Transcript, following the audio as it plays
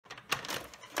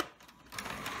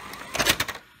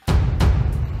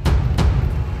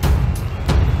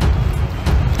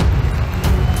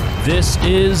This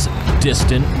is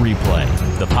Distant Replay,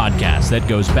 the podcast that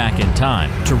goes back in time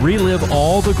to relive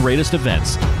all the greatest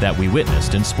events that we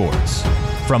witnessed in sports.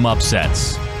 From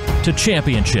upsets, to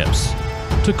championships,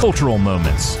 to cultural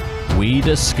moments, we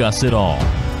discuss it all.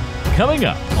 Coming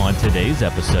up on today's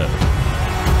episode.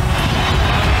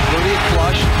 Flutie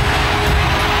flush.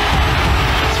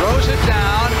 Throws it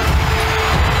down.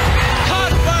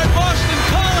 Caught by Boston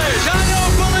College. I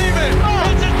don't believe it.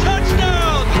 It's a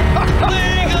touchdown. The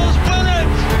Eagles win it.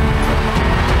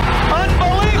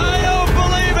 Unbelievable. I don't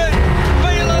believe it.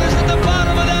 Baylor's at the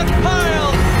bottom of that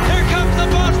pile. Here comes the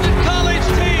Boston College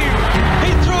team.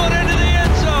 He threw it into the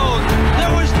end zone.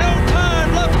 There was no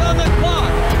time left on the clock.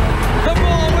 The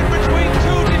ball went between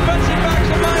two defensive backs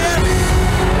of Miami.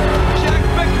 Jack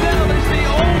McNeil is the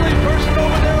only person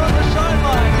over there on the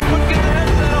sideline. He couldn't get the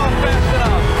headset off fast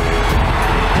enough.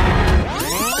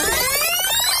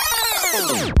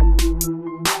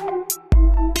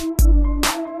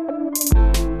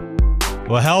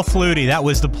 Well, hell, Flutie, that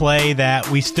was the play that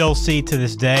we still see to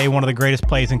this day, one of the greatest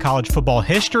plays in college football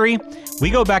history. We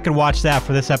go back and watch that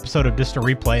for this episode of Distant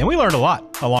Replay, and we learned a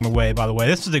lot along the way, by the way.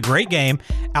 This is a great game,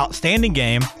 outstanding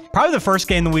game. Probably the first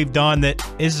game that we've done that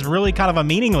is really kind of a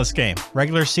meaningless game.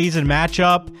 Regular season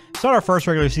matchup. It's not our first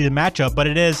regular season matchup, but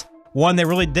it is one that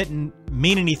really didn't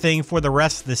mean anything for the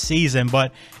rest of the season,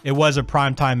 but it was a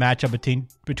primetime matchup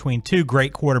between two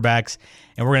great quarterbacks,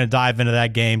 and we're going to dive into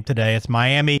that game today. It's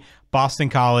Miami, Boston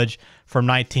College from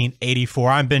 1984.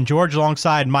 I'm Ben George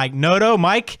alongside Mike Noto.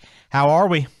 Mike, how are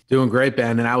we? Doing great,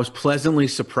 Ben, and I was pleasantly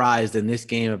surprised in this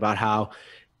game about how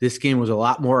this game was a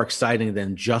lot more exciting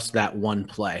than just that one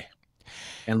play.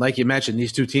 And like you mentioned,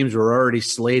 these two teams were already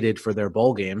slated for their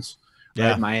bowl games.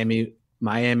 Right? Yeah. Miami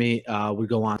would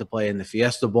go on to play in the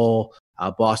Fiesta Bowl,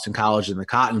 Boston College in the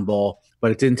Cotton Bowl,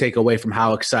 but it didn't take away from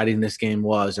how exciting this game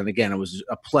was. And again, it was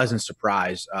a pleasant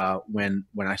surprise when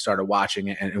I started watching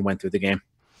it and went through the game.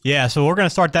 Yeah, so we're going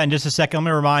to start that in just a second. Let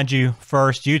me remind you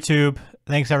first, YouTube.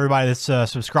 Thanks everybody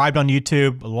that's subscribed on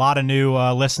YouTube. A lot of new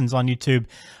listens on YouTube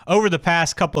over the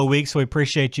past couple of weeks, so we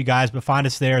appreciate you guys. But find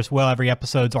us there as well. Every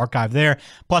episode's archived there.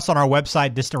 Plus on our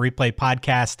website,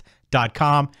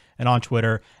 distantreplaypodcast.com, and on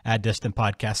Twitter at Distant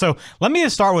Podcast. So let me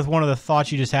just start with one of the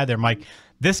thoughts you just had there, Mike.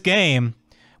 This game,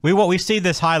 we see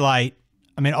this highlight,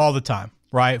 I mean, all the time,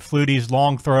 right? Flutie's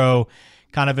long throw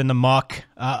kind of in the muck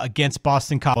against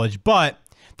Boston College. But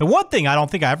the one thing I don't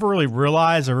think I ever really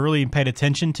realized or really paid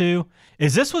attention to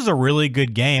is this was a really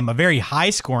good game, a very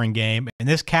high-scoring game, and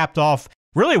this capped off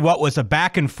really what was a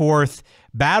back-and-forth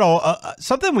battle,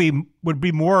 something we would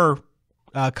be more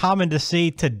common to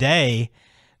see today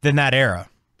than that era.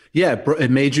 Yeah, it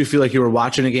made you feel like you were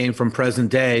watching a game from present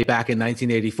day back in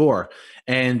 1984.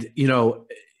 And, you know,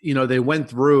 they went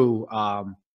through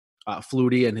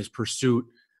Flutie and his pursuit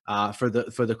for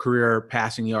the career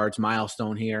passing yards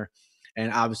milestone here.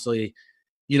 And obviously,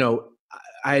 you know,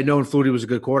 I had known Flutie was a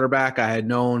good quarterback. I had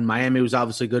known Miami was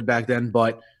obviously good back then.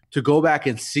 But to go back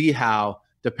and see how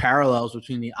the parallels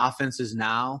between the offenses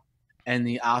now and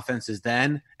the offenses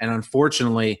then, and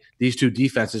unfortunately, these two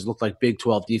defenses look like Big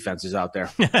 12 defenses out there.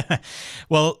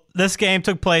 Well, this game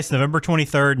took place November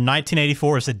 23rd,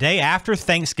 1984. It's the day after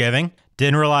Thanksgiving.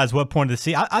 Didn't realize what point of the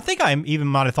season. I think I even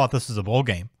might have thought this was a bowl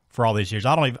game for all these years.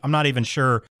 I'm not even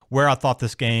sure where I thought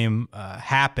this game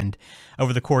happened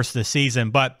over the course of the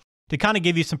season. But to kind of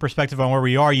give you some perspective on where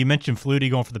we are, you mentioned Flutie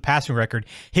going for the passing record.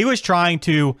 He was trying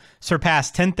to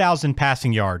surpass 10,000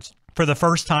 passing yards for the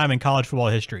first time in college football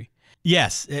history.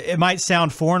 Yes, it might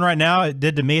sound foreign right now. It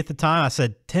did to me at the time. I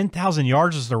said 10,000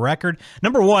 yards is the record.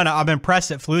 Number one, I'm impressed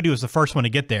that Flutie was the first one to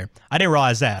get there. I didn't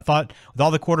realize that. I thought with all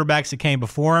the quarterbacks that came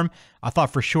before him, I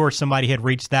thought for sure somebody had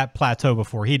reached that plateau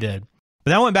before he did.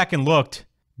 But then I went back and looked.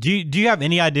 Do you have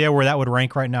any idea where that would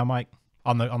rank right now, Mike,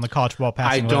 on the college football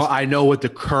passing list? I know what the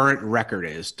current record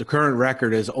is. The current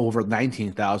record is over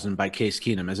 19,000 by Case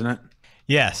Keenum, isn't it?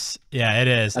 Yes. Yeah, it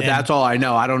is. That's all I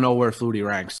know. I don't know where Flutie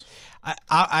ranks.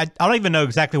 I don't even know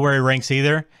exactly where he ranks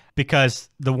either, because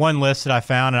the one list that I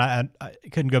found, and I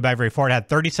couldn't go back very far, it had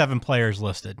 37 players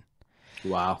listed.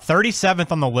 Wow.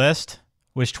 37th on the list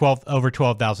was over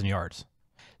 12,000 yards.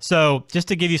 So just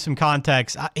to give you some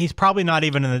context, he's probably not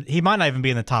even he might not even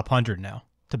be in the top 100 now,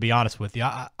 to be honest with you.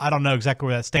 I don't know exactly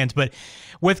where that stands, but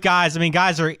with guys, I mean,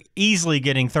 guys are easily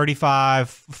getting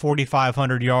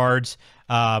 4,500 yards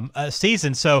a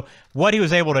season. So what he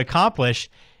was able to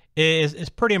accomplish is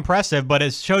pretty impressive, but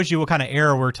it shows you what kind of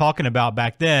era we're talking about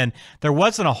back then. There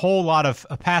wasn't a whole lot of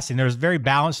passing. There was very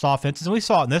balanced offenses, and we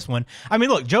saw it in this one. I mean,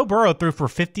 look, Joe Burrow threw for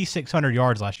 5,600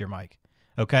 yards last year, Mike,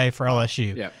 okay, for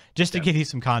LSU, just to give you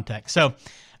some context. So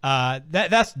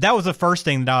that was the first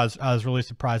thing that I was really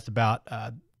surprised about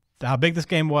how big this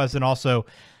game was, and also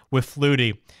with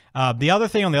Flutie. The other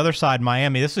thing on the other side,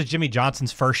 Miami, this was Jimmy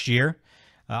Johnson's first year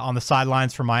on the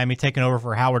sidelines for Miami, taking over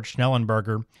for Howard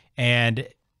Schnellenberger. And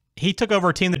he took over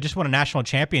a team that just won a national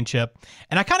championship.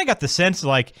 And I kind of got the sense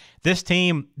like this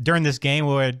team during this game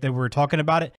where they were talking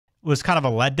about it was kind of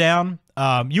a letdown.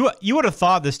 You would have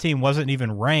thought this team wasn't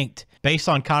even ranked based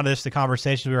on kind of the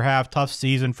conversations we were having. Tough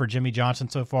season for Jimmy Johnson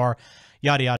so far,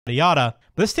 yada, yada, yada.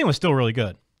 But this team was still really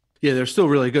good. Yeah, they're still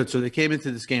really good. So they came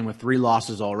into this game with 3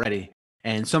 losses already.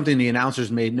 And something the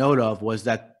announcers made note of was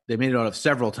that they made note of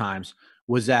several times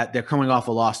was that they're coming off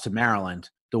a loss to Maryland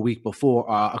the week before,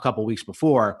 a couple weeks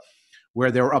before,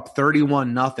 where they were up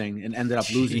 31-0 and ended up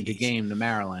losing the game to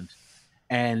Maryland.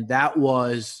 And that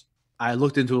was, I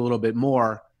looked into a little bit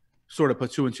more, sort of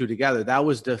put 2 and 2 together. That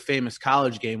was the famous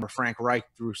college game where Frank Reich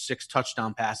threw 6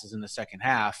 touchdown passes in the second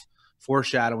half,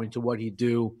 foreshadowing to what he'd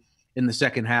do in the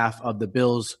second half of the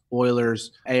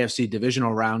Bills-Oilers AFC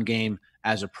divisional round game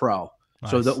as a pro.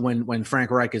 Nice. So that when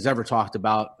Frank Reich has ever talked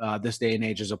about this day and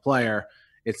age as a player,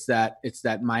 it's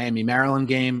that Miami-Maryland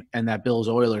game and that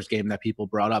Bills-Oilers game that people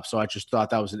brought up. So I just thought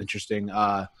that was an interesting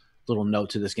little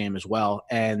note to this game as well.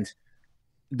 And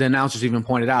the announcers even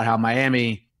pointed out how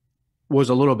Miami was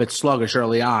a little bit sluggish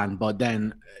early on, but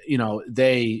then,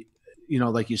 they,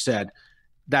 like you said,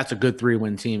 that's a good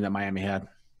 3-win team that Miami had.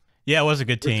 Yeah, it was a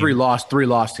good team. Three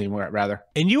loss team, rather.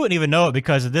 And you wouldn't even know it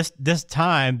because of this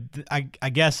time, I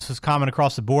guess this was common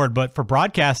across the board, but for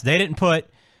broadcast, they didn't put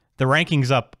the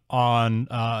rankings up on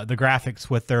the graphics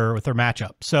with their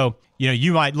matchup. So,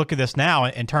 you might look at this now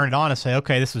and turn it on and say,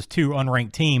 okay, this was 2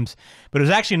 unranked teams, but it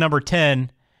was actually number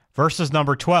 10 versus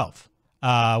number 12,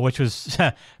 which was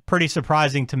pretty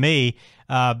surprising to me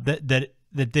that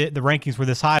the rankings were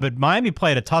this high. But Miami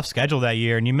played a tough schedule that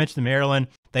year, and you mentioned Maryland.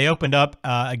 They opened up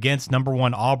against number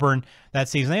 1 Auburn that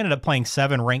season. They ended up playing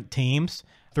 7 ranked teams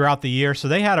throughout the year, so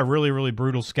they had a really, really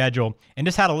brutal schedule and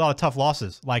just had a lot of tough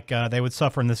losses like they would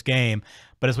suffer in this game.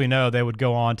 But as we know, they would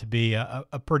go on to be a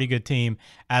pretty good team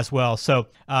as well. So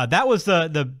that was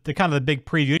the kind of the big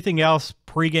preview. Anything else,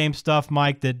 pregame stuff,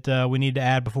 Mike, that we need to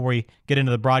add before we get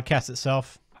into the broadcast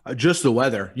itself? Just the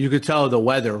weather. You could tell the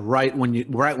weather right when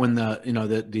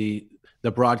the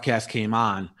broadcast came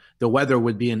on. The weather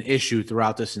would be an issue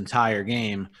throughout this entire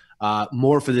game,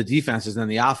 more for the defenses than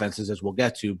the offenses, as we'll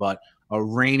get to, but a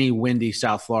rainy, windy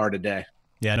South Florida day.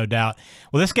 Yeah, no doubt.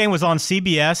 Well, this game was on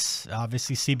CBS.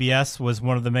 Obviously, CBS was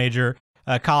one of the major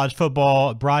college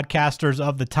football broadcasters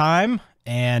of the time,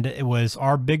 and it was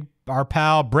our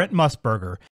pal Brent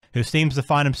Musburger, who seems to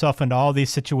find himself into all these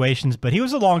situations, but he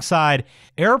was alongside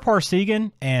Ara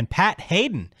Parseghian and Pat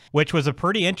Hayden, which was a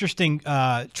pretty interesting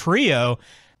trio.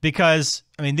 Because,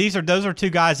 those are 2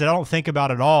 guys that I don't think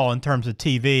about at all in terms of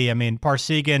TV.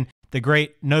 Parseghian, the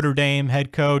great Notre Dame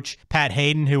head coach, Pat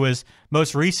Hayden, who was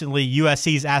most recently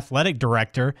USC's athletic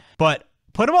director. But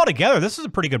put them all together, this is a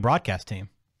pretty good broadcast team.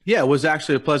 Yeah, it was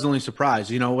actually a pleasantly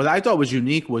surprised. What I thought was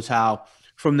unique was how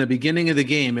from the beginning of the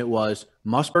game, it was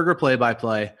Musburger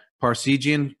play-by-play,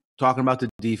 Parseghian talking about the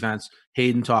defense,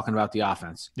 Hayden talking about the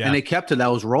offense. Yeah. And they kept to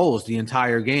those roles the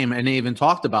entire game, and they even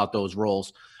talked about those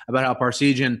roles, about how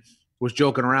Parseghian was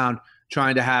joking around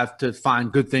trying to have to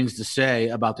find good things to say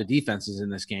about the defenses in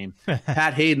this game.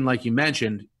 Pat Hayden, like you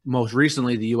mentioned, most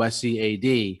recently the USC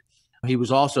AD. He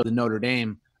was also the Notre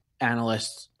Dame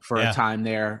analyst for a time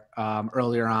there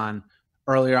earlier on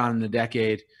in the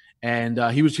decade. And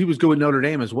he was good with Notre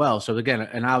Dame as well. So, again,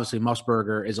 and obviously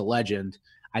Musburger is a legend.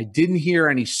 I didn't hear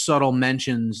any subtle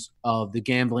mentions of the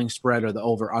gambling spread or the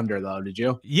over-under, though. Did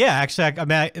you? Yeah,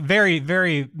 actually, very,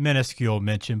 very minuscule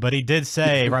mention. But he did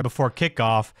say right before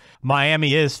kickoff,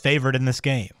 Miami is favored in this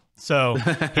game. So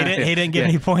he didn't get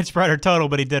any point spread or total,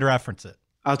 but he did reference it.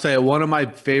 I'll tell you, one of my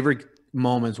favorite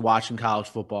moments watching college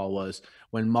football was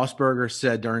when Musburger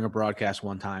said during a broadcast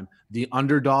one time, the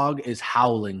underdog is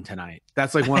howling tonight.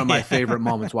 That's like one of my favorite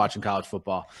moments watching college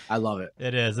football. I love it.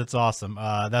 It is. It's awesome.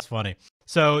 That's funny.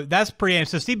 So that's pregame.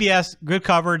 So CBS, good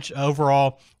coverage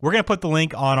overall. We're going to put the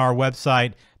link on our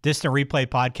website,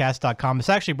 distantreplaypodcast.com. It's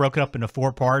actually broken up into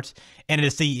 4 parts, and it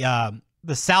is the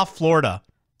South Florida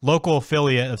local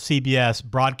affiliate of CBS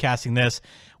broadcasting this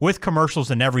with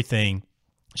commercials and everything.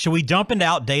 Should we jump into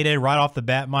outdated right off the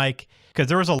bat, Mike? Because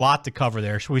there was a lot to cover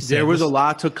there. Should we say there was a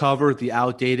lot to cover, the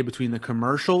outdated between the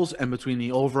commercials and between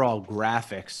the overall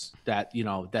graphics that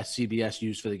that CBS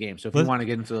used for the game. So if you want to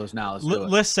get into those now,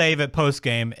 let's save it post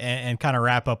game and kind of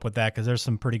wrap up with that because there's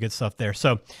some pretty good stuff there.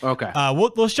 So okay,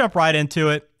 let's jump right into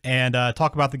it and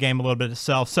talk about the game a little bit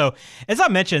itself. So as I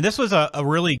mentioned, this was a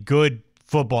really good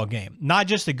football game, not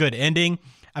just a good ending.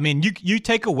 I mean, you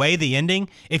take away the ending.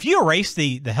 If you erase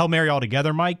the Hail Mary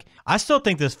altogether, Mike, I still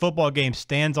think this football game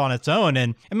stands on its own.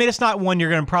 And I mean, it's not one you're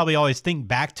going to probably always think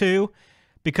back to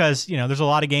because, you know, there's a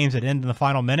lot of games that end in the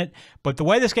final minute. But the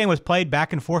way this game was played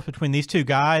back and forth between these two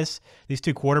guys, these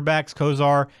two quarterbacks,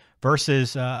 Kosar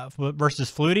versus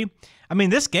Flutie, I mean,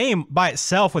 this game by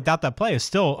itself without that play is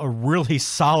still a really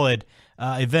solid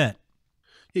event.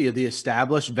 Yeah, the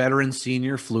established veteran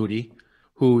senior Flutie,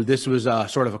 who this was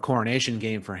sort of a coronation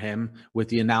game for him, with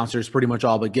the announcers pretty much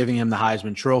all but giving him the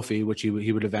Heisman Trophy, which he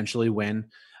would eventually win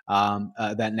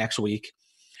that next week.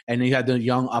 And you had the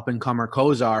young up-and-comer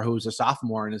Kosar, who was a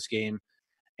sophomore in this game.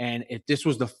 And if this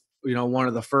was one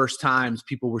of the first times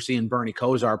people were seeing Bernie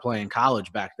Kosar play in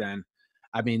college back then,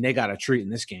 I mean, they got a treat in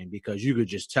this game because you could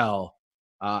just tell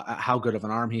how good of an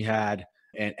arm he had,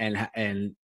 and I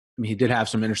mean, he did have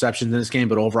some interceptions in this game,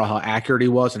 but overall how accurate he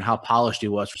was and how polished he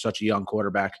was for such a young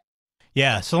quarterback.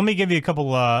 Yeah, so let me give you a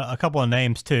couple of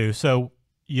names too. So,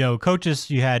 you know, coaches,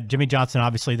 you had Jimmy Johnson,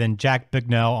 obviously, then Jack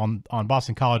Bignell on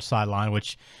Boston College sideline,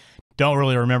 which don't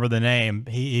really remember the name.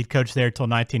 He coached there till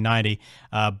 1990,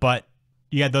 but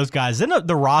you had those guys. Then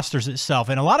the rosters itself,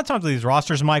 and a lot of times with these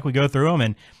rosters, Mike, we go through them,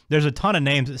 and there's a ton of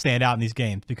names that stand out in these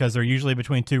games because they're usually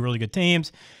between two really good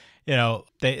teams. You know,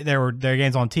 there were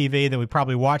games on TV that we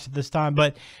probably watched at this time.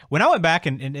 But when I went back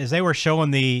and as they were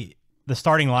showing the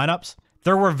starting lineups,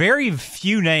 there were very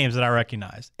few names that I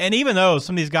recognized. And even though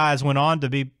some of these guys went on to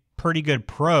be pretty good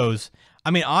pros,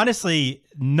 I mean, honestly,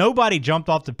 nobody jumped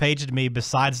off the page to me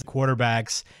besides the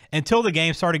quarterbacks until the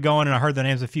game started going and I heard the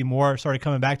names, a few more started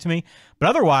coming back to me. But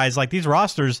otherwise, like, these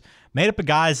rosters made up of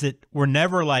guys that were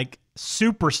never like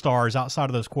superstars outside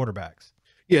of those quarterbacks.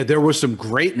 Yeah, there were some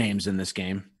great names in this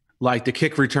game, like the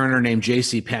kick returner named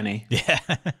J.C. Penney. Yeah.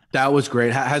 That was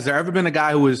great. Has there ever been a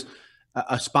guy who was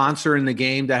a sponsor in the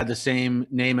game that had the same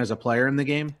name as a player in the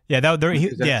game?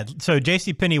 Yeah, so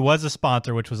J.C. Penney was a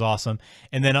sponsor, which was awesome.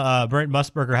 And then Brent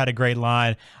Musburger had a great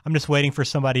line. I'm just waiting for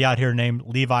somebody out here named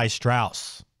Levi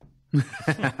Strauss.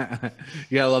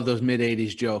 Yeah, I love those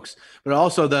mid-'80s jokes. But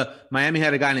also Miami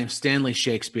had a guy named Stanley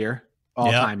Shakespeare,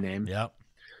 all-time name. Yep.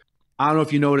 I don't know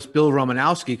if you noticed Bill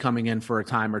Romanowski coming in for a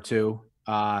time or two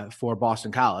for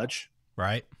Boston College.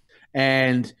 Right.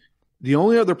 And the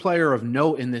only other player of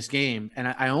note in this game, and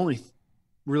I only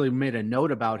really made a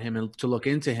note about him and to look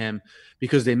into him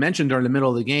because they mentioned during the middle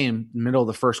of the game, middle of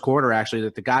the first quarter, actually,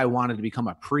 that the guy wanted to become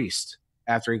a priest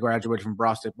after he graduated from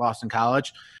Boston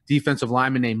College. Defensive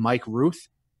lineman named Mike Ruth,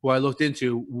 who I looked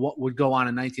into what would go on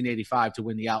in 1985 to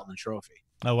win the Outland Trophy.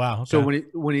 Oh, wow. Okay. So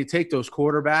when you take those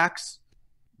quarterbacks,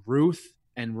 Ruth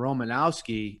and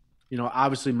Romanowski, you know,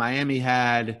 obviously Miami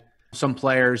had some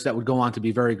players that would go on to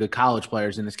be very good college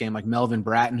players in this game, like Melvin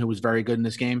Bratton, who was very good in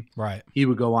this game. Right. He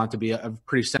would go on to be a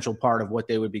pretty central part of what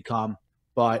they would become.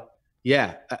 But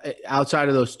yeah, outside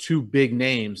of those two big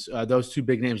names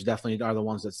definitely are the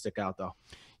ones that stick out, though.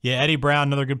 Yeah, Eddie Brown,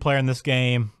 another good player in this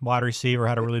game, wide receiver,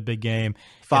 had a really big game.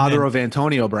 Father of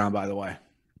Antonio Brown, by the way.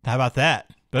 How about that?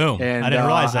 Boom. And I didn't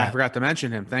realize that. I forgot to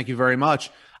mention him. Thank you very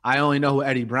much. I only know who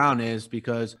Eddie Brown is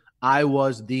because I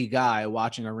was the guy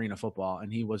watching arena football,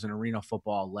 and he was an arena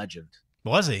football legend.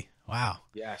 Was he? Wow.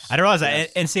 Yes. I didn't realize yes.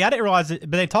 that. And see, I didn't realize it,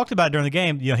 but they talked about it during the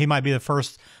game. You know, he might be the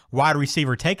first wide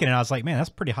receiver taken, and I was like, man, that's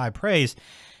pretty high praise.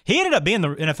 He ended up being the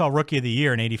NFL Rookie of the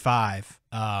Year in '85,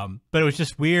 but it was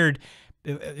just weird.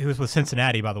 He was with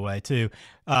Cincinnati, by the way, too.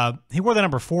 He wore the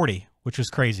number 40, which was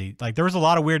crazy. Like, there was a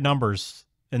lot of weird numbers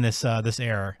in this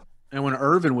era. And when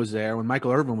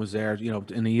Michael Irvin was there, you know,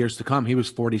 in the years to come, he was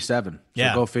 47. So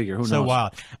yeah, go figure. Who knows? So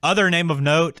wild. Other name of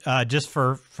note, just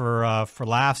for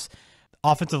laughs,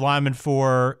 offensive lineman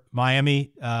for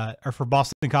Miami or for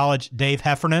Boston College, Dave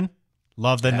Heffernan.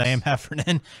 Love the name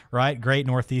Heffernan, right? Great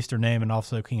Northeastern name, and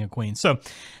also King of Queens. So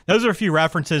those are a few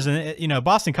references. And, you know,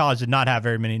 Boston College did not have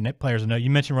very many players to know. You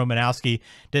mentioned Romanowski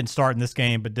didn't start in this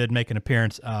game, but did make an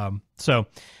appearance. So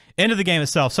end of the game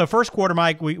itself. So first quarter,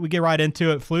 Mike, we get right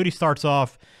into it. Flutie starts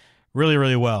off really,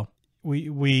 really well.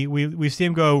 We see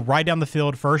him go right down the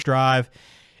field, first drive.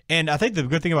 And I think the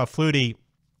good thing about Flutie,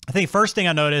 I think first thing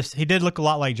I noticed, he did look a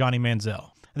lot like Johnny Manziel.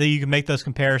 I think you can make those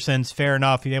comparisons. Fair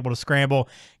enough. He's able to scramble,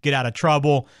 get out of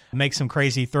trouble, make some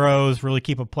crazy throws, really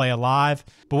keep a play alive.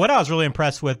 But what I was really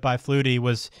impressed with by Flutie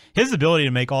was his ability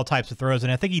to make all types of throws.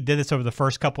 And I think he did this over the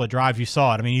first couple of drives. You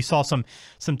saw it. I mean, you saw some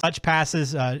touch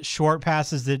passes, short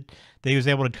passes that he was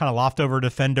able to kind of loft over a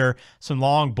defender, some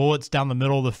long bullets down the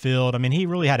middle of the field. I mean, he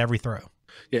really had every throw.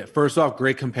 Yeah, first off,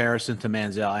 great comparison to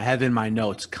Manziel. I have in my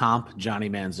notes, comp Johnny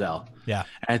Manziel. Yeah.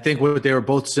 And I think what they were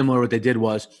both similar, what they did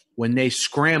was when they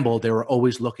scrambled, they were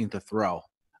always looking to throw.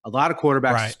 A lot of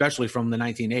quarterbacks, Right. especially from the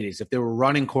 1980s, if they were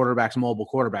running quarterbacks, mobile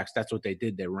quarterbacks, that's what they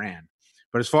did. They ran.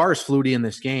 But as far as Flutie in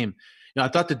this game, I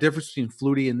thought the difference between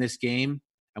Flutie in this game,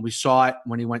 and we saw it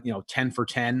when he went, 10 for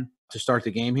 10 to start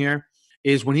the game here,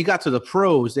 is when he got to the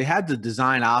pros, they had to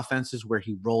design offenses where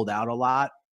he rolled out a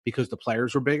lot because the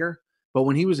players were bigger. But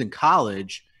when he was in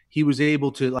college, he was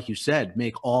able to, like you said,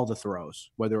 make all the throws,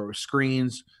 whether it was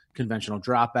screens, conventional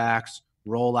dropbacks,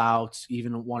 rollouts,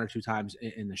 even one or two times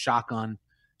in the shotgun.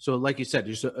 So like you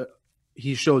said,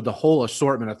 he showed the whole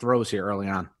assortment of throws here early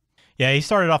on. Yeah, he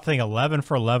started off, I think, 11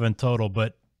 for 11 total,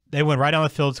 but they went right down the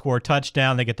field, score a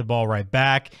touchdown. They get the ball right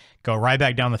back, go right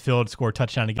back down the field, score a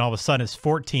touchdown again. All of a sudden, it's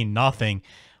 14-0.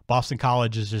 Boston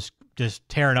College is just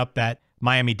tearing up that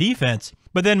Miami defense.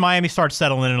 But then Miami starts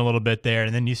settling in a little bit there,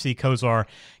 and then you see Kosar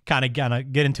kind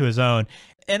of get into his own.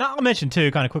 And I'll mention,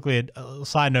 too, kind of quickly, a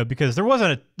side note, because there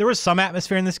was some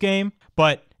atmosphere in this game,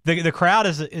 but the crowd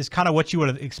is kind of what you would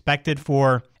have expected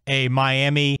for a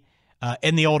Miami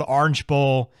in the old Orange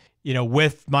Bowl,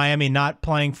 with Miami not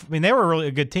playing. I mean, they were really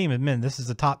a good team. And, man, this is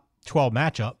a top 12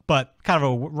 matchup, but kind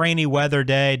of a rainy weather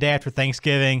day after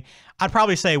Thanksgiving. I'd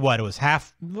probably say, it was a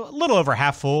little over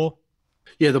half full.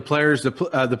 Yeah, the players,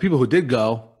 the people who did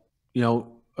go,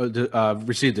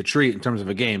 received a treat in terms of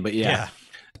a game. But, yeah.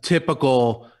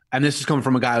 Typical, and this is coming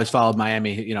from a guy who's followed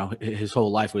Miami, his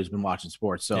whole life, who's been watching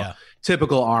sports. So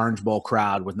typical Orange Bowl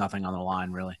crowd with nothing on the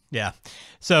line, really. Yeah.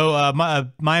 So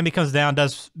Miami comes down,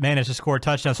 does manage to score a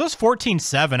touchdown. So it's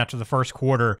 14-7 after the first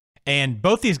quarter. And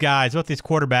both these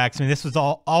quarterbacks, I mean, this was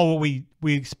all what we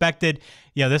expected.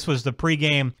 This was the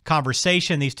pregame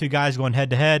conversation. These two guys going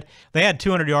head-to-head. They had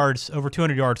over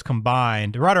 200 yards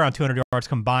combined, right around 200 yards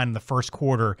combined in the first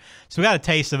quarter. So we got a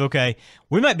taste of, okay,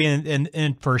 we might be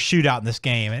in for a shootout in this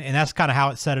game. And that's kind of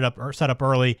how it set up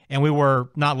early, and we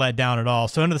were not let down at all.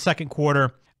 So into the second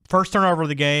quarter, first turnover of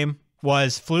the game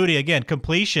was Flutie, again,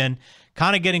 completion,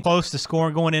 kind of getting close to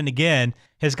scoring, going in again.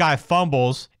 His guy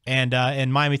fumbles, and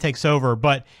Miami takes over.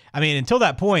 But, I mean, until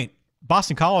that point,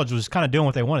 Boston College was kind of doing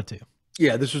what they wanted to.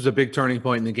 Yeah, this was a big turning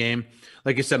point in the game.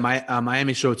 Like I said,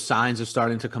 Miami showed signs of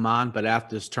starting to come on, but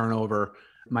after this turnover,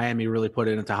 Miami really put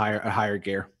it into a higher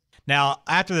gear. Now,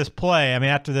 after this play,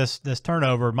 after this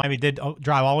turnover, Miami did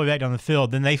drive all the way back down the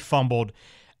field. Then they fumbled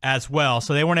as well,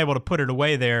 so they weren't able to put it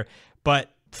away there.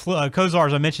 But Kosar,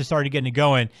 as I mentioned, started getting it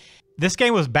going. This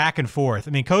game was back and forth.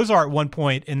 I mean, Kosar at one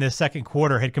point in the second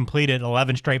quarter had completed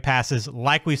 11 straight passes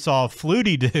like we saw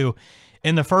Flutie do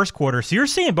in the first quarter. So you're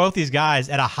seeing both these guys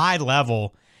at a high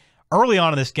level early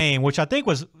on in this game, which I think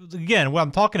was, again, what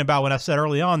I'm talking about when I said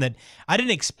early on that I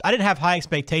didn't have high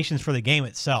expectations for the game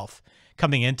itself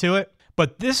coming into it.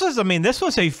 But this was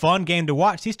a fun game to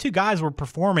watch. These two guys were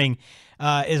performing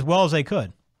as well as they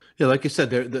could. Yeah, like you said,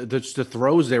 the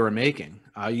throws they were making.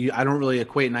 I don't really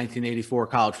equate 1984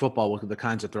 college football with the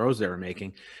kinds of throws they were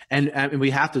making. And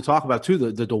we have to talk about,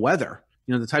 too, the weather.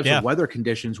 The types of weather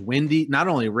conditions, windy, not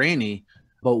only rainy,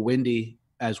 but windy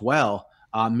as well,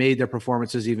 made their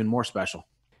performances even more special.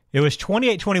 It was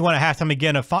 28-21 at halftime.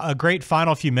 Again, a great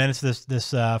final few minutes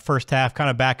this first half, kind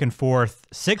of back and forth.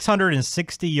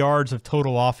 660 yards of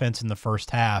total offense in the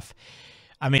first half.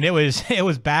 I mean, it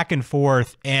was back and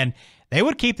forth, and they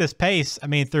would keep this pace,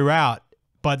 throughout.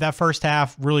 But that first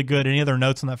half, really good. Any other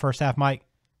notes on that first half, Mike?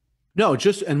 No,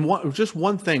 just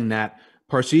one thing that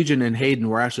Parsegian and Hayden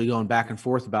were actually going back and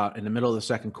forth about in the middle of the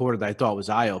second quarter that I thought was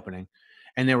eye-opening.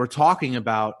 And they were talking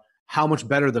about how much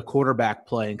better the quarterback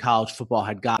play in college football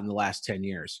had gotten the last 10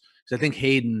 years. Because I think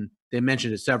Hayden, they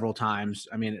mentioned it several times.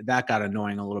 That got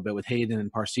annoying a little bit with Hayden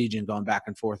and Parsegian going back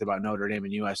and forth about Notre Dame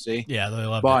and USC. Yeah, they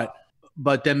loved it.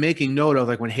 But then making note of,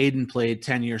 like, when Hayden played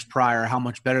 10 years prior, how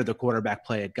much better the quarterback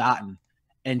play had gotten.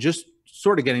 And just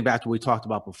sort of getting back to what we talked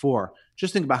about before,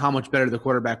 just think about how much better the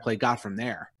quarterback play got from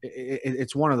there.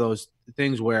 It's one of those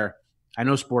things where I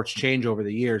know sports change over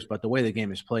the years, but the way the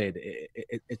game is played,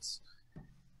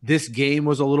 this game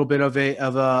was a little bit of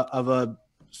a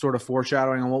sort of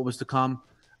foreshadowing on what was to come.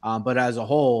 But as a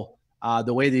whole,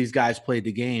 the way these guys played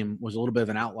the game was a little bit of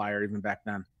an outlier even back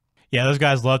then. Yeah, those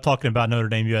guys love talking about Notre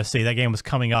Dame USC. That game was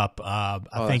coming up, I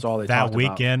think, that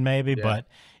weekend maybe. Yeah. But,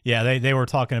 yeah, they were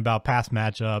talking about past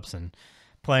matchups and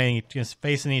playing, just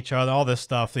facing each other, all this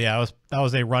stuff. Yeah, that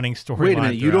was a running story. Wait a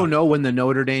minute. You don't know when the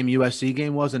Notre Dame USC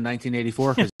game was in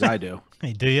 1984? Because I do.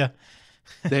 Hey, do you?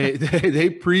 They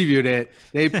previewed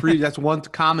it. That's one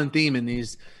common theme in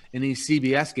these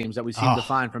CBS games that we seem to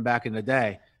find from back in the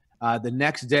day. The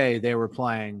next day, they were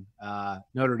playing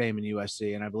Notre Dame and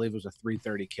USC, and I believe it was a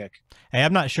 3:30 kick. Hey,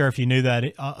 I'm not sure if you knew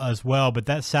that as well, but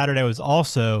that Saturday was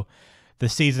also the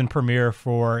season premiere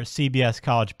for CBS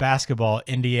college basketball.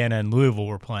 Indiana and Louisville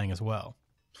were playing as well.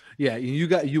 Yeah,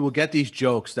 you will get these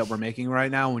jokes that we're making right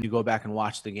now when you go back and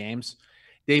watch the games.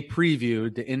 They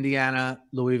previewed the Indiana,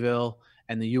 Louisville,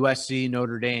 and the USC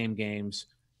Notre Dame games.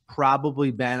 Probably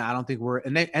Ben, I don't think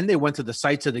they went to the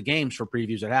sites of the games for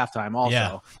previews at halftime also.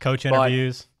 Yeah, coach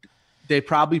interviews. They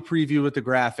probably preview with the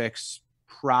graphics.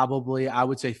 Probably, I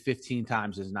would say 15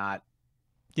 times is not.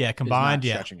 Yeah, combined. Is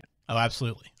not stretching it. Oh,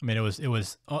 absolutely. I mean, it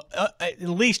was at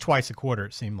least twice a quarter,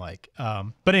 it seemed like.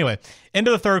 But anyway, into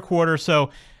the third quarter.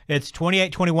 So it's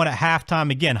 28-21 at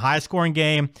halftime. Again, high-scoring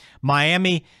game.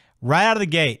 Miami, right out of the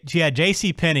gate, she had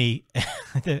J.C. Penney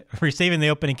receiving the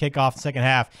opening kickoff in the second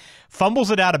half,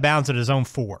 fumbles it out of bounds at his own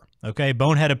 4. Okay,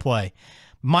 boneheaded play.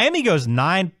 Miami goes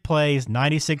 9 plays,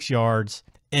 96 yards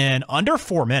in under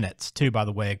 4 minutes, too, by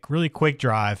the way. Really quick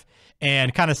drive,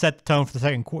 and kind of set the tone for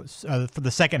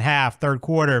the second half, third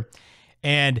quarter.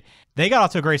 And they got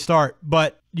off to a great start,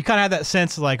 but you kind of had that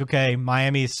sense of like, okay,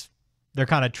 they're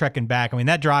kind of trekking back. I mean,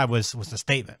 that drive was a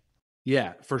statement.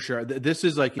 Yeah, for sure. This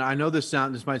is like, I know this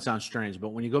might sound strange, but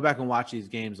when you go back and watch these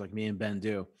games like me and Ben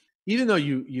do, even though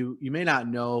you may not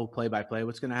know play by play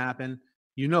what's going to happen,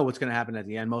 you know what's going to happen at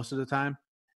the end most of the time.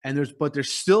 And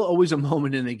there's still always a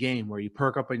moment in the game where you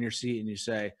perk up in your seat and you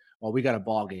say, well, we got a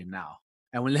ball game now.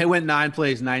 And when they went 9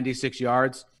 plays, 96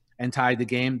 yards and tied the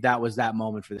game, that was that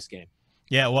moment for this game.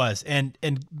 Yeah, it was. And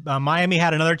Miami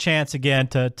had another chance again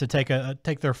to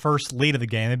take their first lead of the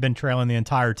game. They've been trailing the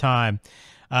entire time.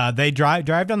 They drive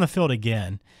down the field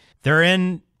again. They're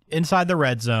inside the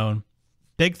red zone.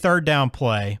 Big third down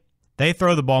play. They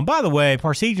throw the ball. And by the way,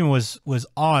 Parsegian was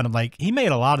on. Like, he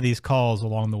made a lot of these calls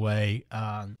along the way,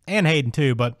 and Hayden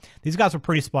too. But these guys were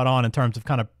pretty spot on in terms of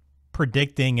kind of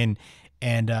predicting and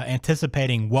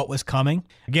anticipating what was coming.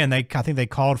 Again, I think they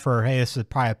called for, hey, this is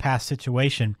probably a pass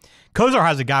situation. Kosar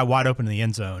has a guy wide open in the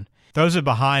end zone. Throws it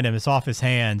behind him. It's off his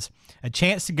hands. A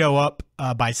chance to go up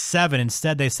by 7.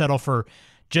 Instead, they settle for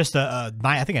just I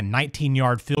think a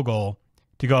 19-yard field goal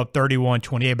to go up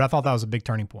 31-28. But I thought that was a big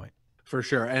turning point. For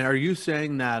sure. And are you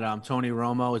saying that Tony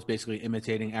Romo is basically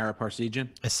imitating Ara Parsegian?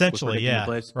 Essentially, yeah.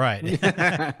 Right.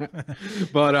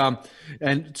 But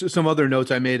and some other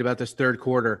notes I made about this third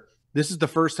quarter. This is the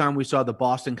first time we saw the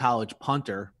Boston College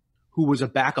punter, who was a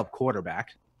backup quarterback.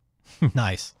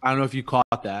 Nice. I don't know if you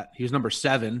caught that. He was number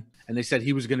 7, and they said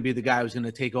he was going to be the guy who was going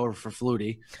to take over for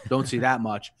Flutie. Don't see that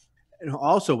much. And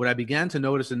also, what I began to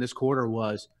notice in this quarter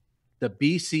was the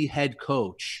BC head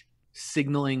coach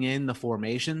signaling in the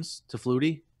formations to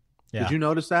Flutie. Yeah. Did you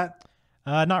notice that?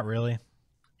 Not really.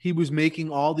 He was making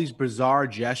all these bizarre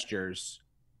gestures.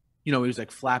 You know, he was like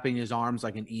flapping his arms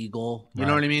like an eagle. You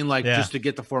know what I mean? Like just to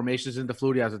get the formations into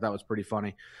Flutie. I thought that was pretty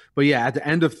funny. But yeah, at the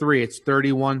end of 3, it's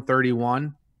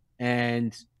 31-31.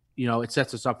 And, you know, it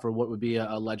sets us up for what would be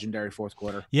a legendary fourth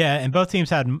quarter. Yeah, and both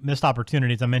teams had missed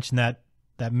opportunities. I mentioned that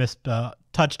missed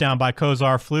touchdown by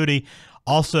Kosar. Flutie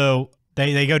also,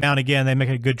 they go down again. They make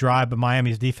a good drive, but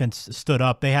Miami's defense stood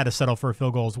up. They had to settle for a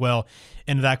field goal as well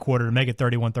into that quarter to make it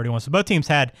 31-31. So both teams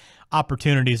had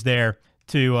opportunities there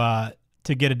to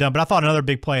get it done. But I thought another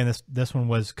big play in this one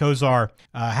was Kosar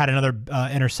had another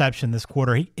interception this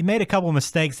quarter. He made a couple of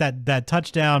mistakes. That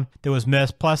touchdown that was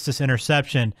missed plus this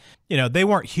interception, you know, they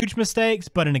weren't huge mistakes,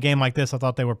 but in a game like this, I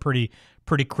thought they were pretty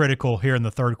critical here in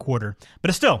the third quarter. But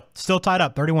it's still tied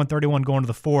up, 31-31 going to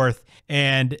the fourth.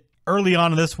 And early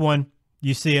on in this one,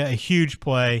 you see a huge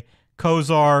play.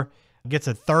 Kosar gets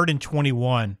a 3rd and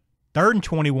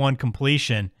 21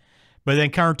 completion, but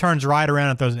then kind of turns right around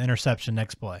and throws an interception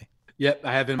next play. Yep,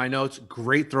 I have in my notes,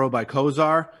 great throw by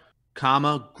Kosar,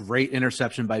 great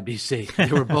interception by BC.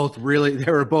 They were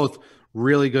both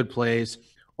really good plays.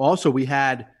 Also, we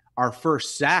had our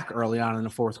first sack early on in the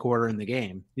fourth quarter in the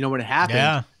game. You know, when it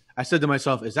happened, I said to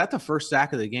myself, is that the first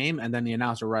sack of the game? And then the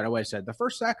announcer right away said, the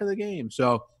first sack of the game.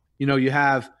 So, you know, you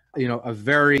have, you know, a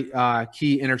very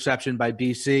key interception by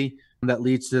BC that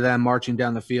leads to them marching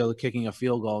down the field, kicking a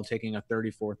field goal, taking a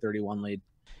 34-31 lead.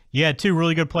 Yeah, 2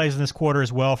 really good plays in this quarter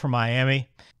as well for Miami.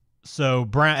 So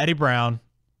Eddie Brown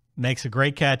makes a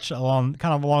great catch along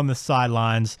the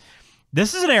sidelines.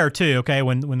 This is an error too, okay?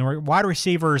 When the wide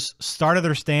receivers started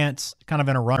their stance kind of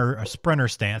in a sprinter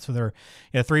stance, with their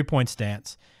 3-point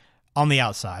stance on the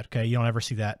outside, okay? You don't ever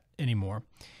see that anymore.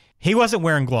 He wasn't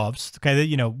wearing gloves, okay?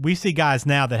 You know, we see guys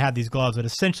now that have these gloves that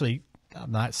essentially,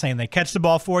 I'm not saying they catch the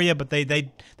ball for you, but they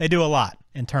do a lot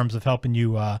in terms of helping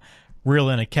you reel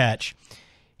in a catch.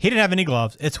 He didn't have any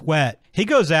gloves. It's wet. He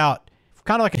goes out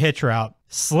kind of like a hitch route,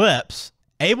 slips,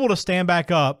 able to stand back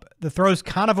up. The throw's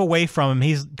kind of away from him.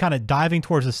 He's kind of diving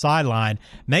towards the sideline,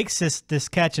 makes this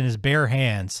catch in his bare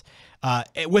hands,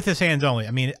 with his hands only.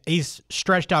 I mean, he's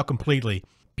stretched out completely.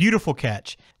 Beautiful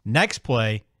catch. Next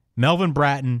play, Melvin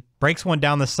Bratton breaks one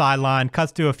down the sideline,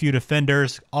 cuts through a few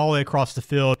defenders all the way across the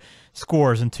field,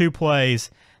 scores in 2 plays.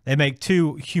 They make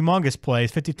 2 humongous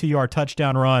plays, 52-yard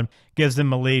touchdown run, gives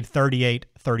them a lead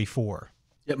 38-34.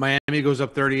 Yeah, Miami goes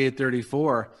up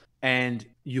 38-34, and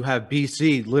you have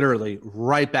BC literally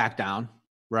right back down,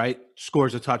 right?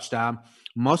 Scores a touchdown.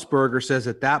 Musburger says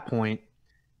at that point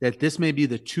that this may be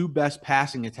the 2 best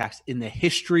passing attacks in the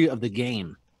history of the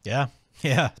game. Yeah.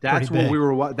 That's what we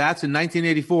were. That's in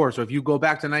 1984. So if you go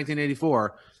back to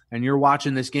 1984 and you're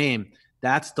watching this game,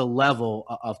 that's the level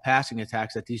of passing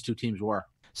attacks that these 2 teams were.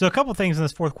 So a couple things in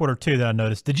this fourth quarter too that I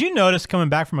noticed. Did you notice coming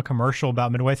back from a commercial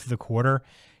about midway through the quarter?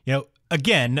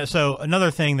 Again, so another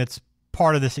thing that's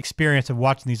part of this experience of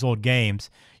watching these old games,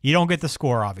 you don't get the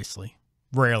score, obviously,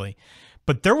 rarely,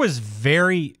 but there was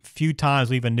very few times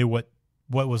we even knew what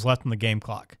was left on the game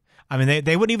clock. I mean,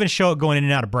 they wouldn't even show it going in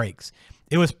and out of breaks.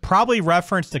 It was probably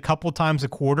referenced a couple times a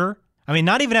quarter. I mean,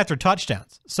 not even after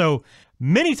touchdowns. So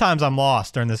many times I'm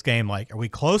lost during this game. Like, are we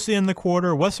close in the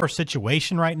quarter? What's our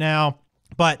situation right now?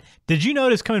 But did you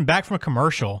notice coming back from a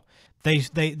commercial, they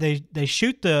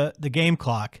shoot the game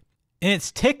clock and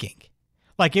it's ticking.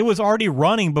 Like it was already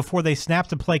running before they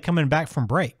snapped the play coming back from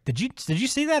break. Did you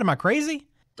see that? Am I crazy?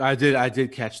 I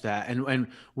did catch that. And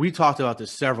we talked about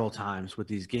this several times with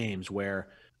these games where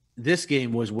this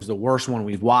game was the worst one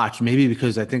we've watched, maybe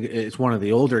because I think it's one of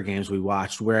the older games we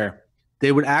watched where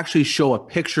they would actually show a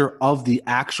picture of the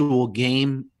actual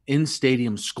game in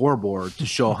stadium scoreboard to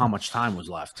show how much time was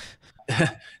left.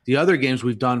 The other games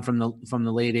we've done from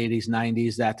the late 80s,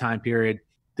 90s, that time period,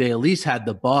 they at least had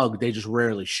the bug. They just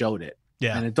rarely showed it.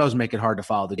 Yeah. And it does make it hard to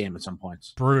follow the game at some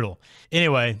points. Brutal.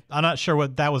 Anyway, I'm not sure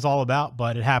what that was all about,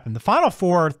 but it happened. The final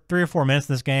 3 or 4 minutes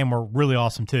in this game were really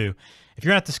awesome too. If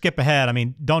you're going to have to skip ahead, I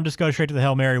mean, don't just go straight to the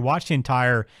Hail Mary. Watch the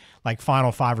entire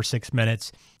final 5 or 6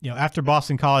 minutes. After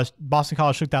Boston College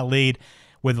took that lead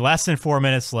with less than 4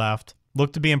 minutes left,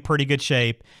 looked to be in pretty good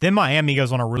shape. Then Miami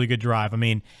goes on a really good drive. I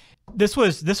mean, this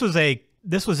was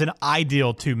an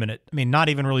ideal 2 minute. I mean, not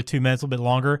even really 2 minutes, a little bit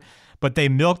longer, but they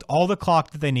milked all the clock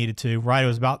that they needed to. Right, it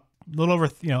was about a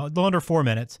little under 4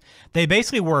 minutes. They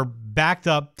basically were backed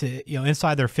up to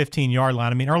inside their 15-yard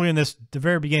line. I mean, earlier in the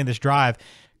very beginning of this drive,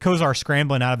 Kosar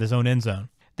scrambling out of his own end zone.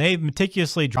 They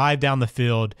meticulously drive down the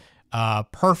field,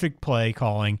 perfect play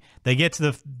calling. They get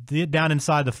to the down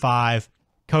inside the 5.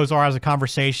 Kosar has a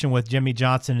conversation with Jimmy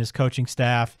Johnson and his coaching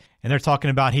staff, and they're talking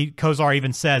about Kosar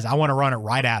even says, I want to run it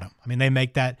right at him. I mean, they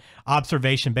make that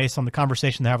observation based on the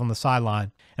conversation they have on the sideline,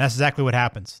 and that's exactly what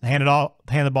happens. They hand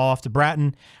the ball off to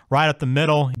Bratton, right up the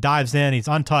middle. He dives in. He's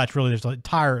untouched. Really, there's an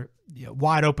entire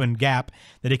wide open gap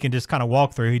that he can just kind of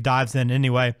walk through. He dives in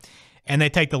anyway, and they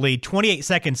take the lead. 28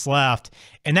 seconds left,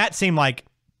 and that seemed like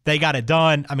they got it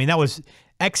done. I mean, that was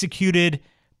executed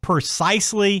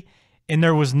precisely. And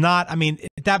there was not, I mean,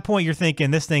 at that point, you're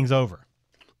thinking this thing's over.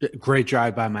 Great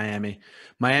drive by Miami.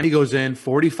 Miami goes in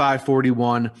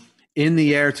 45-41. In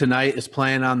the Air Tonight is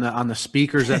playing on the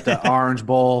speakers at the Orange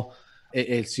Bowl.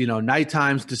 It's,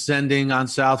 nighttime's descending on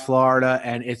South Florida,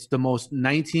 and it's the most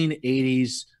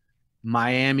 1980s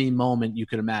Miami moment you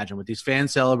could imagine with these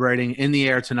fans celebrating. In the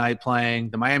Air Tonight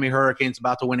playing. The Miami Hurricanes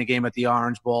about to win a game at the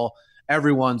Orange Bowl.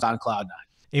 Everyone's on cloud 9.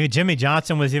 Even Jimmy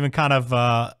Johnson was even kind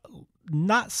of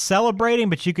not celebrating,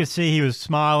 but you could see he was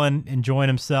smiling, enjoying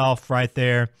himself right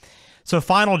there. So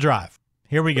final drive.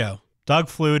 Here we go. Doug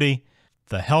Flutie,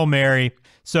 the Hail Mary.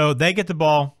 So they get the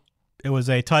ball. It was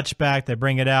a touchback. They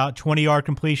bring it out. 20-yard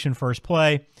completion first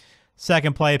play.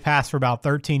 Second play, pass for about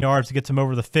 13 yards to get them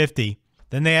over the 50.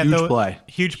 Then they had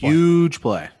huge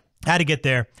play. Had to get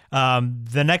there.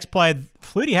 The next play,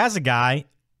 Flutie has a guy.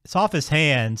 It's off his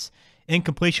hands.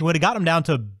 Incompletion would have got him down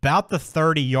to about the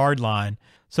 30-yard line.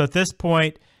 So at this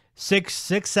point, six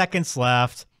seconds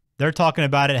left. They're talking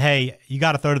about it. Hey, you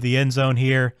got to throw to the end zone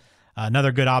here.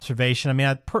 Another good observation. I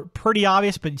mean, pretty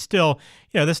obvious, but still,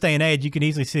 this day and age, you can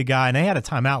easily see a guy, and they had a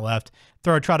timeout left.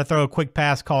 Try to throw a quick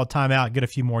pass, call a timeout, get a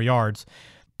few more yards.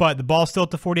 But the ball's still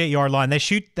at the 48-yard line.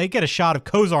 They get a shot of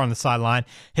Kosar on the sideline.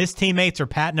 His teammates are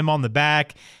patting him on the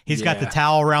back. He's got the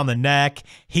towel around the neck.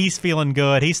 He's feeling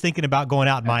good. He's thinking about going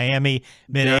out in Miami,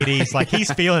 mid-80s. Like,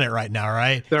 he's feeling it right now,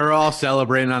 right? They're all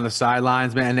celebrating on the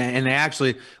sidelines, man. And they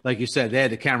actually, like you said, they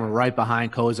had the camera right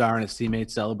behind Kosar and his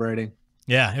teammates celebrating.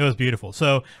 Yeah, it was beautiful.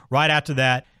 So right after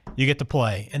that, you get to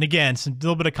play. And again, some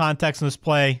little bit of context on this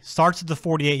play. Starts at the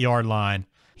 48-yard line.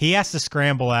 He has to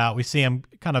scramble out. We see him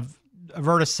kind of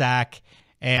avert a sack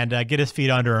and get his feet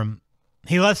under him.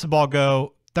 He lets the ball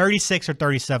go 36 or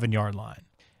 37-yard line.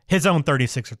 His own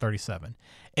 36 or 37.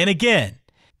 And again,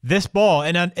 this ball,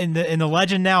 and in the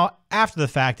legend now after the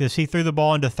fact is he threw the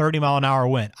ball into 30-mile-an-hour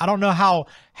wind. I don't know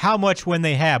how much wind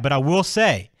they had, but I will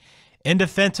say in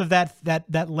defense of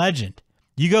that legend.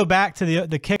 You go back to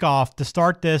the kickoff to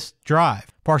start this drive.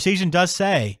 Parseghian does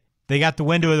say they got the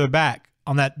wind to their back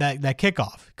on that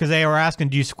kickoff because they were asking,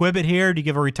 do you squib it here? Do you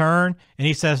give a return? And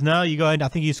he says, no, you go ahead. I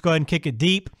think you just go ahead and kick it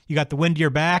deep. You got the wind to your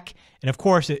back. And, of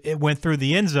course, it went through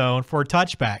the end zone for a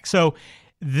touchback. So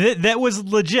that was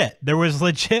legit. There was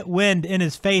legit wind in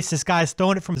his face. This guy's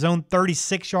throwing it from his own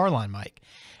 36-yard line, Mike.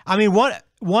 I mean,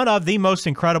 one of the most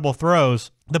incredible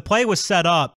throws. The play was set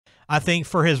up, I think,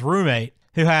 for his roommate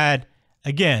who had,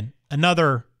 again,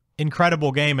 another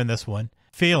incredible game in this one,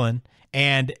 Phelan.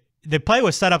 And the play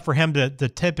was set up for him to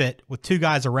tip it with two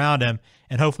guys around him,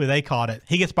 and hopefully they caught it.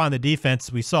 He gets behind the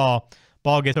defense, we saw.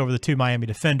 Ball gets over the two Miami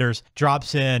defenders,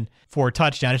 drops in for a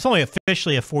touchdown. It's only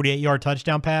officially a 48-yard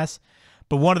touchdown pass,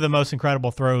 but one of the most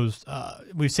incredible throws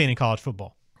we've seen in college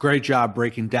football. Great job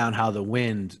breaking down how the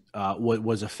wind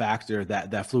was a factor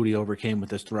that Flutie overcame with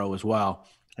this throw as well.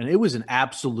 And it was an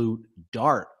absolute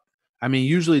dart. I mean,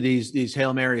 usually these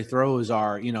Hail Mary throws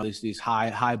are, these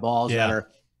high balls that are,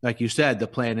 like you said, the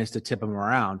plan is to tip them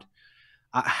around.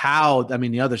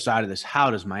 The other side of this,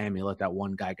 how does Miami let that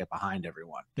one guy get behind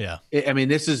everyone? Yeah.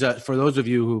 This is for those of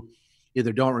you who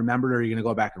either don't remember it or you're going to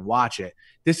go back and watch it,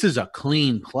 this is a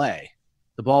clean play.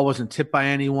 The ball wasn't tipped by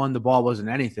anyone. The ball wasn't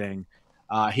anything.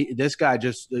 This guy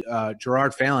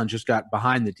Gerard Phelan just got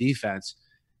behind the defense.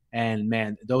 And,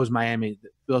 man, those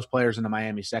players in the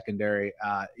Miami secondary,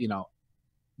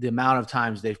 the amount of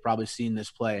times they've probably seen this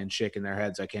play and shaking their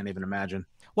heads, I can't even imagine.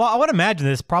 Well, I would imagine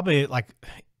this probably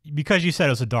because you said it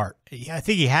was a dart. I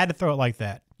think he had to throw it like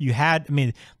that.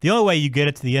 The only way you get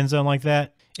it to the end zone like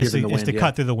that is to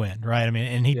cut through the wind, right?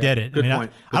 And he did it. I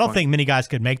don't think many guys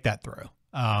could make that throw.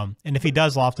 And if he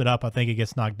does loft it up, I think it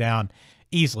gets knocked down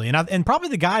easily. And probably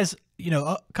the guys,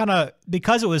 kind of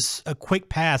because it was a quick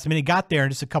pass. He got there in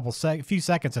just a few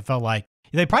seconds. It felt like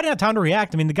they probably didn't have time to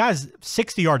react. The guy's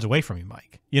 60 yards away from you,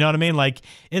 Mike. You know what I mean?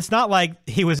 It's not like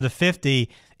he was the 50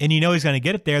 and he's going to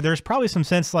get it there. There's probably some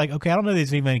sense okay, I don't know that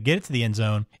he's even going to get it to the end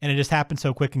zone. And it just happened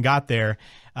so quick and got there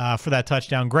for that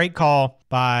touchdown. Great call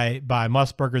by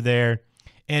Musburger there.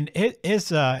 And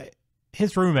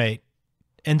his roommate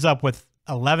ends up with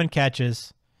 11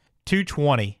 catches,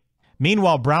 220.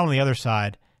 Meanwhile, Brown on the other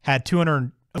side had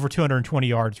over 220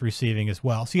 yards receiving as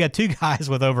well. So you had two guys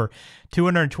with over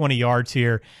 220 yards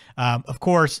here. Of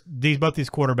course, both these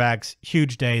quarterbacks,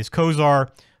 huge days. Kosar,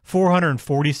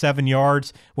 447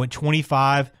 yards, went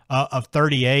 25 of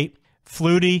 38.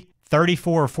 Flutie,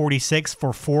 34 of 46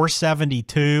 for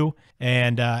 472,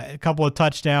 and a couple of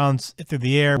touchdowns through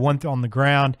the air, one on the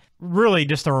ground. Really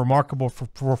just a remarkable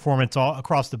performance all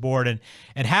across the board.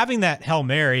 And having that Hail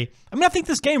Mary, I think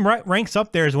this game ranks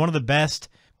up there as one of the best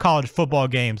college football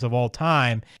games of all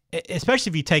time,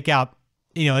 especially if you take out,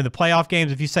 in the playoff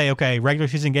games, if you say, okay, regular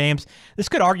season games, this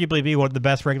could arguably be one of the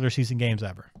best regular season games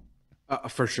ever.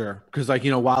 For sure. Because,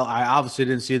 while I obviously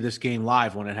didn't see this game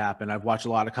live when it happened, I've watched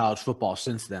a lot of college football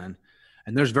since then.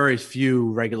 And there's very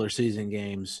few regular season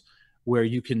games where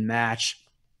you can match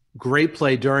great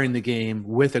play during the game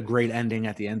with a great ending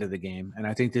at the end of the game. And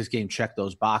I think this game checked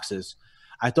those boxes.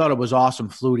 I thought it was awesome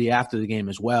Flutie after the game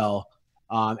as well.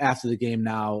 After the game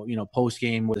now, post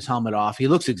game with his helmet off. He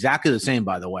looks exactly the same,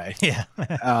 by the way,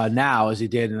 now as he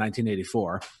did in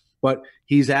 1984. But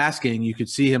he's asking, you could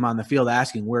see him on the field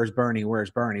asking, where's Bernie,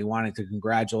 wanting to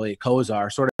congratulate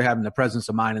Kosar, sort of having the presence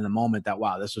of mind in the moment that,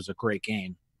 wow, this was a great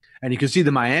game. And you can see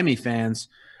the Miami fans,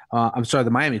 the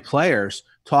Miami players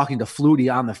talking to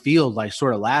Flutie on the field,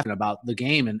 sort of laughing about the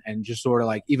game and just sort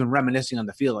of even reminiscing on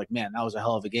the field, man, that was a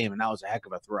hell of a game and that was a heck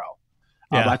of a throw.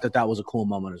 I thought that was a cool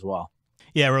moment as well.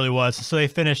 Yeah, it really was. So they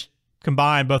finished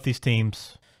combined, both these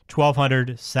teams,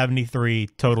 1,273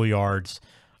 total yards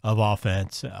of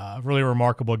offense. Really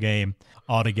remarkable game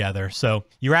altogether. So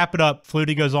you wrap it up.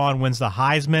 Flutie goes on, wins the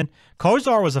Heisman.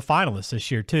 Kosar was a finalist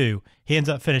this year too. He ends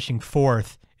up finishing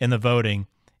 4th in the voting,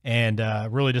 and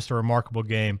really just a remarkable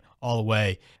game all the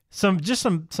way. Some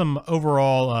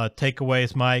overall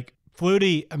takeaways, Mike.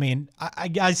 Flutie,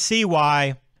 I see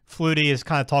why Flutie is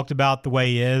kind of talked about the way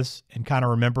he is and kind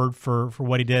of remembered for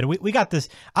what he did. We got this.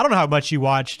 I don't know how much you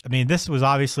watched. This was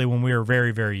obviously when we were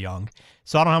very, very young.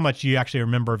 So I don't know how much you actually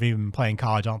remember of even playing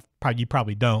college. You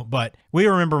probably don't. But we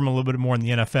remember him a little bit more in the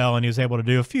NFL, and he was able to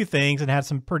do a few things and had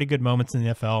some pretty good moments in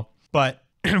the NFL. But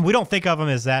we don't think of him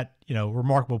as that,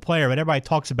 remarkable player. But everybody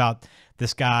talks about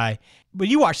this guy. But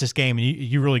you watch this game, and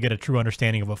you really get a true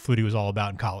understanding of what Flutie was all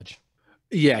about in college.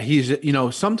 Yeah, he's,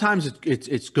 sometimes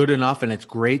it's good enough and it's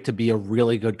great to be a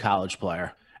really good college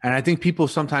player. And I think people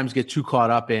sometimes get too caught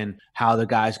up in how the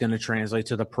guy's going to translate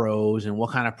to the pros and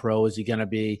what kind of pro is he going to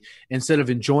be, instead of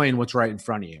enjoying what's right in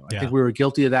front of you. I think we were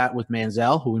guilty of that with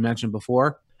Manziel, who we mentioned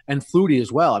before, and Flutie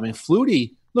as well. I mean,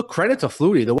 Flutie, look, credit to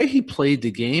Flutie. The way he played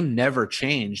the game never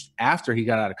changed after he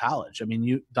got out of college. I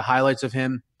mean, the highlights of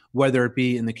him, whether it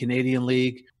be in the Canadian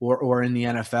League or in the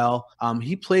NFL,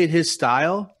 he played his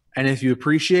style. And if you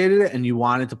appreciated it and you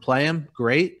wanted to play him,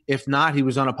 great. If not, he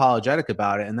was unapologetic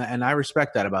about it. And I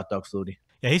respect that about Doug Flutie.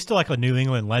 Yeah, he's still like a New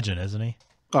England legend, isn't he?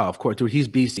 Oh, of course, dude. He's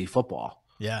BC football.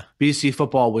 Yeah. BC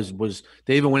football was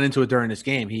they even went into it during this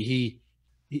game.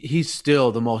 He's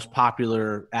still the most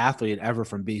popular athlete ever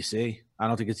from BC. I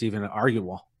don't think it's even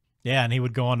arguable. Yeah, and he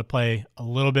would go on to play a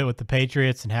little bit with the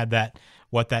Patriots and had that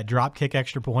drop kick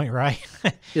extra point, right?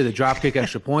 Yeah, the drop kick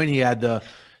extra point. He had the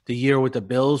year with the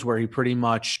Bills where he pretty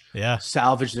much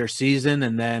salvaged their season.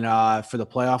 And then for the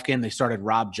playoff game, they started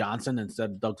Rob Johnson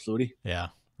instead of Doug Flutie. Yeah,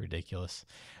 ridiculous.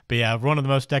 But yeah, one of the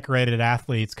most decorated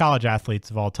athletes, college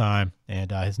athletes of all time,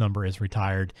 and his number is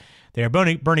retired there.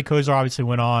 Bernie Kosar obviously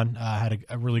went on, had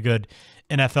a really good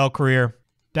NFL career.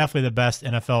 Definitely the best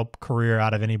NFL career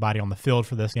out of anybody on the field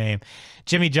for this game.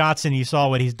 Jimmy Johnson, you saw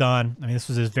what he's done. I mean, this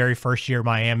was his very first year at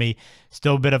Miami.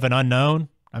 Still a bit of an unknown.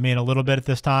 I mean, a little bit at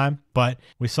this time, but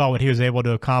we saw what he was able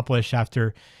to accomplish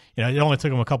after, it only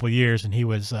took him a couple of years, and he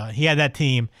had that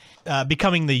team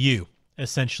becoming the U.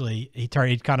 Essentially, he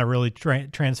kind of really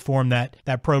transformed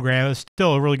that program. It was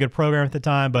still a really good program at the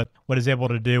time, but what he's able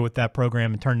to do with that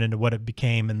program and turned into what it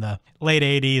became in the late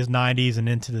 80s, 90s, and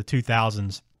into the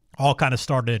 2000s. All kind of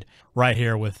started right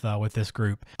here with this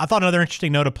group. I thought another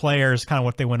interesting note of players, kind of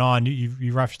what they went on.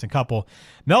 You referenced a couple.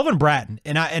 Melvin Bratton,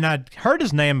 and I heard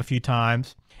his name a few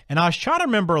times, and I was trying to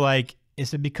remember, like,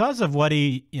 is it because of what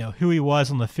who he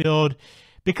was on the field?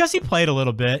 Because he played a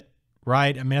little bit,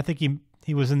 right? I mean, I think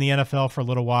he was in the NFL for a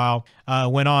little while,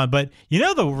 went on. But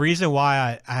the reason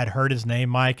why I had heard his name,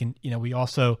 Mike, and we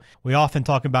often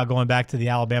talk about going back to the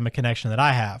Alabama connection that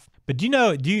I have. But do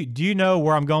you know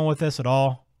where I'm going with this at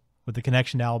all? With the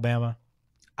connection to Alabama?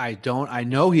 I don't. I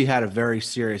know he had a very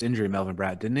serious injury, Melvin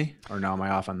Bratton, didn't he? Or no, am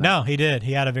I off on that? No, he did.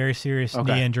 He had a very serious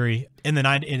knee injury in the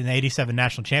 87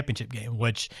 national championship game,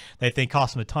 which they think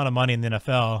cost him a ton of money in the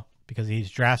NFL because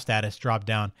his draft status dropped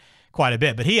down quite a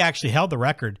bit. But he actually held the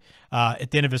record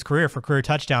at the end of his career for career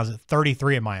touchdowns at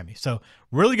 33 at Miami. So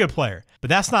really good player.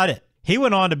 But that's not it. He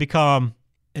went on to become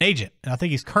an agent, and I think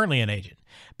he's currently an agent.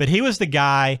 But he was the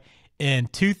guy in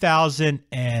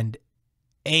 2008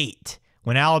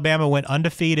 when Alabama went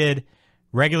undefeated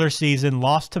regular season,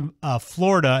 lost to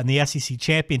Florida in the SEC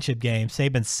championship game,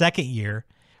 Saban's second year,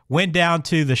 went down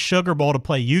to the Sugar Bowl to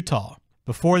play Utah.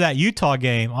 Before that Utah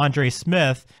game, Andre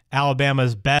Smith,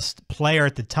 Alabama's best player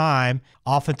at the time,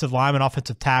 offensive lineman,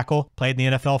 offensive tackle, played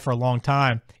in the NFL for a long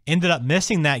time, ended up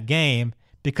missing that game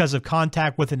because of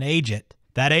contact with an agent.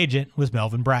 That agent was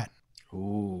Melvin Bratton.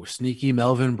 Ooh, sneaky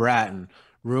Melvin Bratton,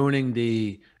 ruining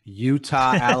the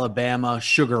Utah-Alabama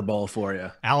Sugar Bowl for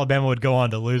you. Alabama would go on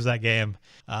to lose that game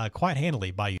quite handily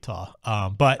by Utah.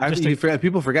 But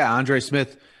people forget Andre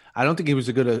Smith. I don't think he was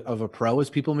as good of a pro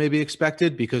as people maybe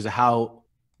expected because of how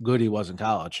good he was in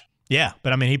college. Yeah,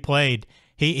 but I mean, he played.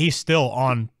 He's still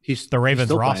on the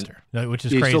Ravens roster, which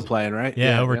is crazy. He's still playing, right?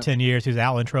 Yeah, over 10 years. He was an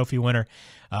Allen Trophy winner,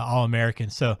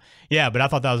 All-American. So, yeah, but I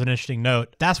thought that was an interesting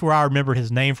note. That's where I remembered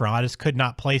his name from. I just could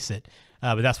not place it.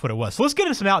 But that's what it was. So let's get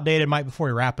into some outdated, Mike, before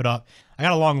we wrap it up. I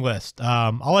got a long list.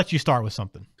 I'll let you start with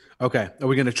something. Okay. Are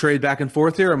we going to trade back and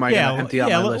forth here, or am I going to empty out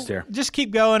my list here? Just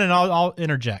keep going, and I'll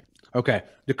interject. Okay.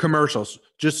 The commercials.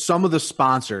 Just some of the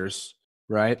sponsors,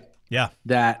 right? Yeah.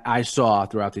 That I saw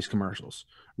throughout these commercials.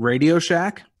 Radio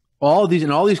Shack. All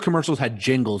these commercials had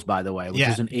jingles, by the way, which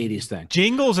is an 80s thing.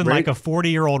 Jingles and like a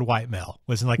 40-year-old white male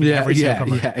was in like every single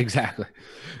commercial. Yeah, exactly.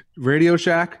 Radio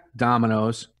Shack,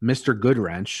 Domino's, Mr.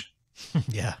 Goodwrench.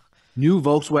 Yeah. New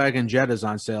Volkswagen Jettas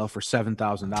on sale for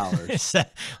 $7,000. Was it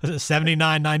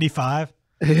 $79.95?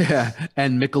 Yeah,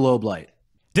 and Michelob Light.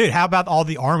 Dude, how about all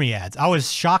the Army ads? I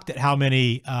was shocked at how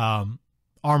many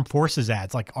Armed Forces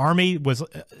ads. Like Army was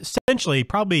essentially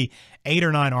probably 8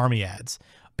 or 9 Army ads.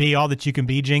 Be All That You Can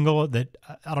Be jingle that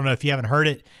I don't know if you haven't heard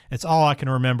it. It's all I can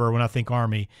remember when I think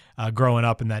Army growing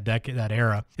up in that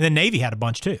era. And then Navy had a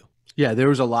bunch too. Yeah, there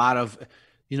was a lot of.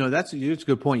 That's a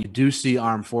good point. You do see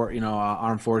armed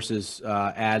forces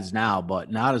ads now,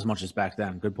 but not as much as back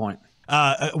then. Good point.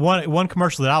 One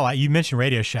commercial that I like, you mentioned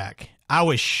Radio Shack. I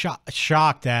was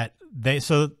shocked that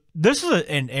so this is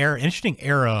an interesting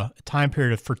time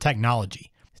period for technology.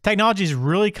 Technology is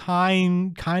really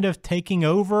kind of taking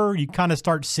over. You kind of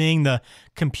start seeing the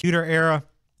computer era.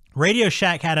 Radio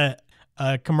Shack had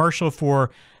a commercial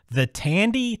for the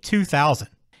Tandy 2000.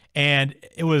 And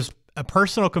it was a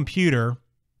personal computer.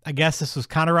 I guess this was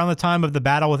kind of around the time of the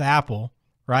battle with Apple,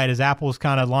 right? As Apple was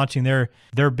kind of launching their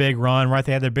big run, right?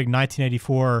 They had their big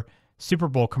 1984 Super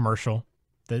Bowl commercial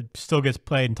that still gets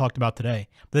played and talked about today.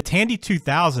 But the Tandy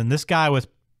 2000, this guy was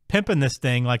pimping this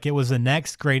thing like it was the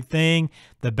next great thing,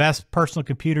 the best personal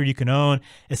computer you can own.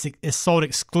 It's sold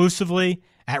exclusively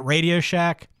at Radio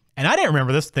Shack. And I didn't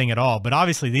remember this thing at all, but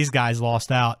obviously these guys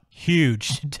lost out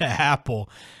huge to Apple.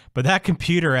 But that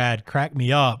computer ad cracked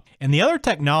me up. And the other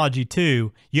technology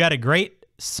too, you had a great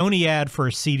Sony ad for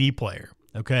a CD player,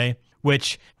 okay,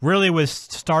 which really was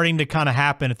starting to kind of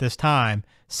happen at this time,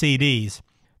 CDs.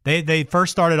 They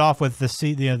first started off with the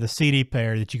CD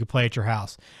player that you could play at your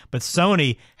house. But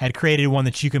Sony had created one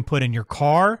that you can put in your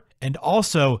car and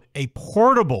also a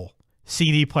portable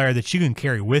CD player that you can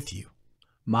carry with you.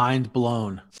 Mind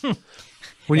blown.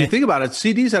 When you think about it,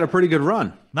 CDs had a pretty good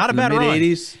run. Not a bad run.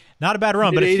 Mid-80s. Not a bad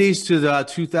run. But mid-80s to the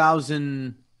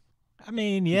 2000. I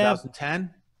mean, yeah.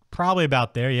 2010? Probably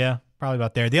about there, yeah. Probably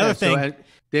about there. The other thing. So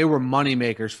they were money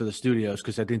makers for the studios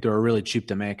because I think they were really cheap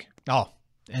to make. Oh,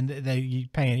 and you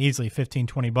paying easily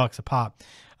 $15-20 a pop.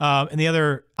 And the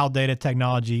other outdated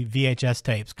technology, VHS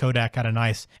tapes. Kodak had a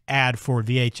nice ad for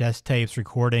VHS tapes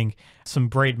recording some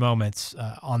great moments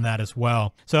on that as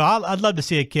well. So I'd love to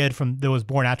see a kid that was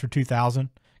born after 2000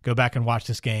 go back and watch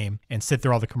this game and sit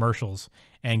through all the commercials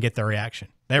and get their reaction.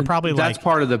 They're probably that's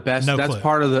part of the best. No that's clue.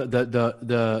 Part of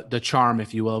the charm,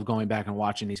 if you will, of going back and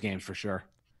watching these games for sure.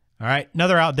 All right,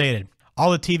 another outdated.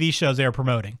 All the TV shows they were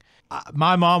promoting.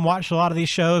 My mom watched a lot of these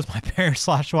shows. My parents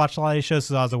watched a lot of these shows,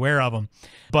 so I was aware of them.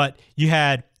 But you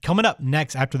had coming up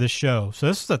next after this show. So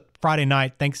this is a Friday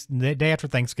night, the day after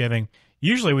Thanksgiving.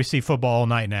 Usually we see football all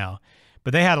night now,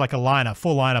 but they had like a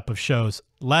full lineup of shows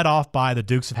led off by the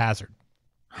Dukes of Hazzard.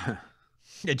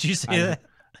 Did you see that?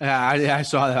 Yeah, I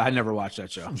saw that. I never watched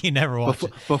that show. You never watched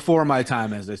it. Before my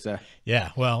time, as they say.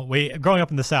 Yeah, well, growing up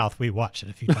in the South, we watched it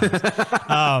a few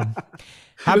times.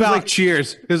 It was like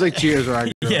Cheers. It was like Cheers. Where I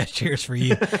grew yeah, up. Cheers for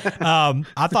you.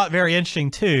 I thought very interesting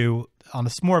too. On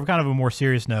a more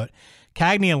serious note,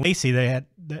 Cagney and Lacey, they had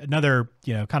another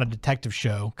kind of detective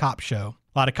show, cop show.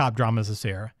 A lot of cop dramas this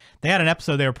era. They had an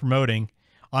episode they were promoting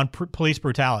on police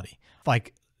brutality,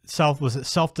 like was it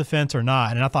self-defense or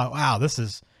not? And I thought, wow, this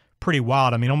is pretty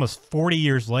wild. I mean, almost 40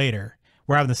 years later,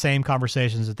 we're having the same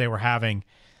conversations that they were having,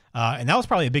 and that was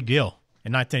probably a big deal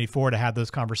in 1984 to have those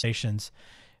conversations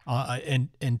in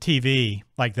TV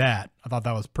like that. I thought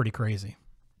that was pretty crazy.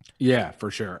 Yeah,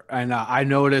 for sure. And I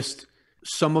noticed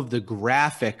some of the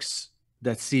graphics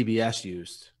that CBS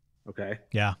used. Okay.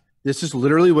 Yeah. This is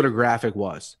literally what a graphic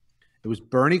was. It was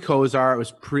Bernie Kosar. It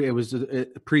was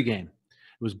pregame.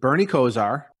 It was Bernie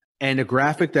Kosar and a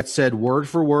graphic that said word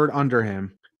for word under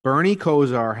him, Bernie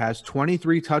Kosar has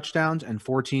 23 touchdowns and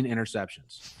 14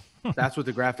 interceptions. That's what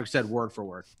the graphic said word for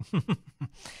word.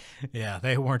 Yeah,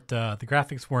 they weren't the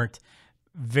graphics weren't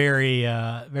very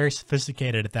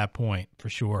sophisticated at that point, for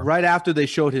sure. Right after they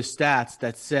showed his stats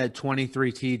that said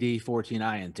 23 TD, 14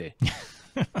 INT.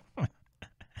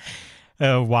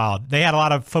 Oh, wild. They had a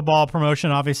lot of football promotion,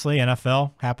 obviously,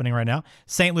 NFL happening right now.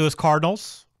 St. Louis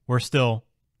Cardinals were still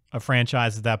a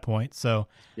franchise at that point, so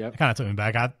it kind of took me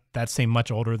back. That seemed much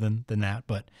older than that,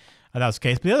 but that was the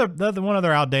case. But the one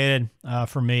other outdated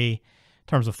for me in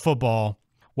terms of football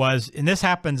was, and this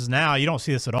happens now, you don't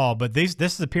see this at all, but this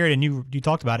is a period, and you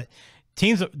talked about it,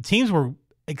 teams were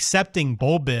accepting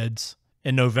bowl bids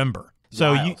in November.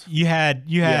 So you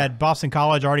had Boston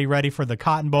College already ready for the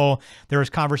Cotton Bowl. There was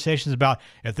conversations about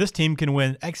if this team can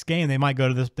win X game, they might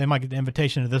get the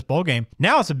invitation to this bowl game.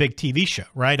 Now it's a big TV show,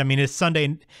 right? I mean, it's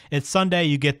Sunday.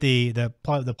 You get the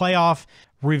playoff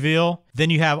reveal. Then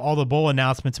you have all the bowl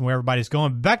announcements and where everybody's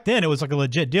going. Back then, it was like a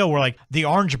legit deal where like the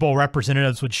Orange Bowl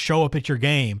representatives would show up at your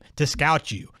game to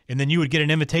scout you, and then you would get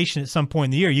an invitation at some point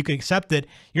in the year. You could accept it.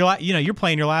 You're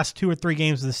playing your last 2 or 3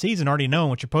 games of the season, already knowing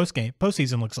what your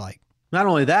postseason looks like. Not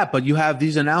only that, but you have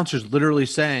these announcers literally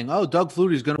saying, "Oh, Doug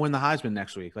Flutie is going to win the Heisman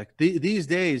next week." Like these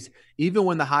days, even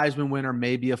when the Heisman winner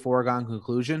may be a foregone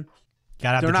conclusion,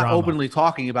 they're not openly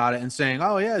talking about it and saying,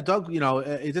 "Oh yeah, Doug,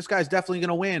 this guy's definitely going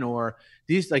to win." Or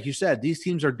these, like you said, these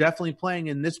teams are definitely playing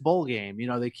in this bowl game.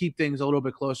 They keep things a little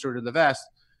bit closer to the vest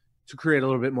to create a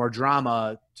little bit more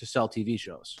drama to sell TV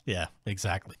shows. Yeah,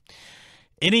 exactly.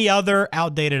 Any other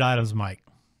outdated items, Mike?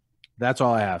 That's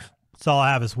all I have. That's all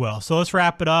I have as well. So let's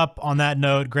wrap it up on that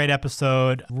note. Great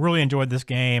episode. Really enjoyed this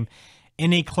game.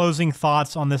 Any closing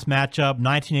thoughts on this matchup,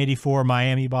 1984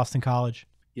 Miami, Boston College?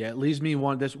 Yeah, it leaves me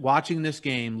watching this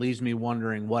game leaves me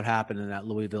wondering what happened in that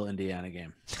Louisville, Indiana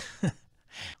game.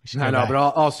 I know, but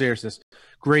all seriousness,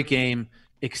 great game,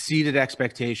 exceeded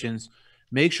expectations.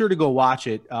 make sure to go watch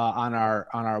it on our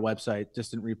website,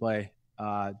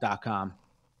 distantreplay.com.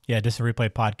 Yeah,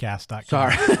 distantReplayPodcast.com.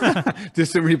 Sorry,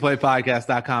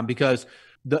 distantReplayPodcast.com, because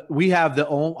we have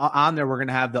on there. We're going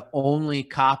to have the only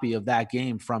copy of that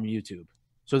game from YouTube.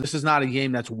 So this is not a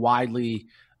game that's widely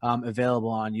available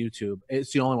on YouTube.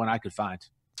 It's the only one I could find.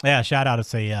 Yeah, shout out.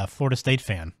 It's a Florida State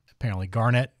fan. Apparently,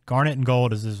 Garnet and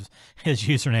Gold is his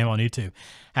username on YouTube.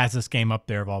 Has this game up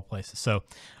there of all places. So,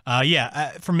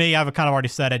 for me, I've kind of already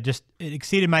said it. It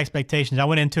exceeded my expectations. I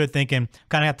went into it thinking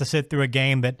kind of have to sit through a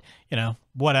game that,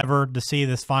 whatever, to see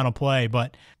this final play.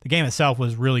 But the game itself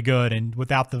was really good, and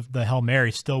without the Hail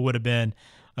Mary, still would have been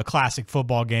a classic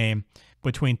football game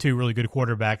between two really good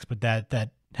quarterbacks. But that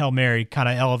Hail Mary kind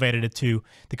of elevated it to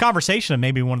the conversation of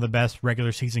maybe one of the best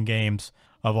regular season games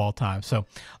of all time. So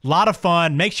a lot of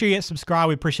fun. Make sure you get subscribed.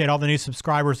 We appreciate all the new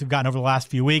subscribers we've gotten over the last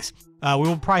few weeks. We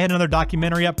will probably have another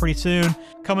documentary up pretty soon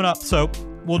coming up. So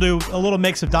we'll do a little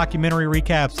mix of documentary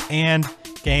recaps and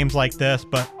games like this,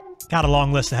 but got a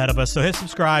long list ahead of us. So hit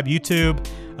subscribe, YouTube,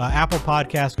 Apple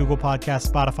Podcasts, Google Podcasts,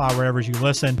 Spotify, wherever you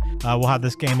listen. We'll have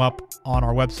this game up on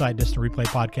our website,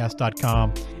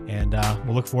 distantReplayPodcast.com. And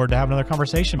we'll look forward to having another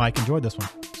conversation. Mike, enjoyed this one.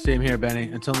 Same here,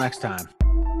 Benny. Until next time.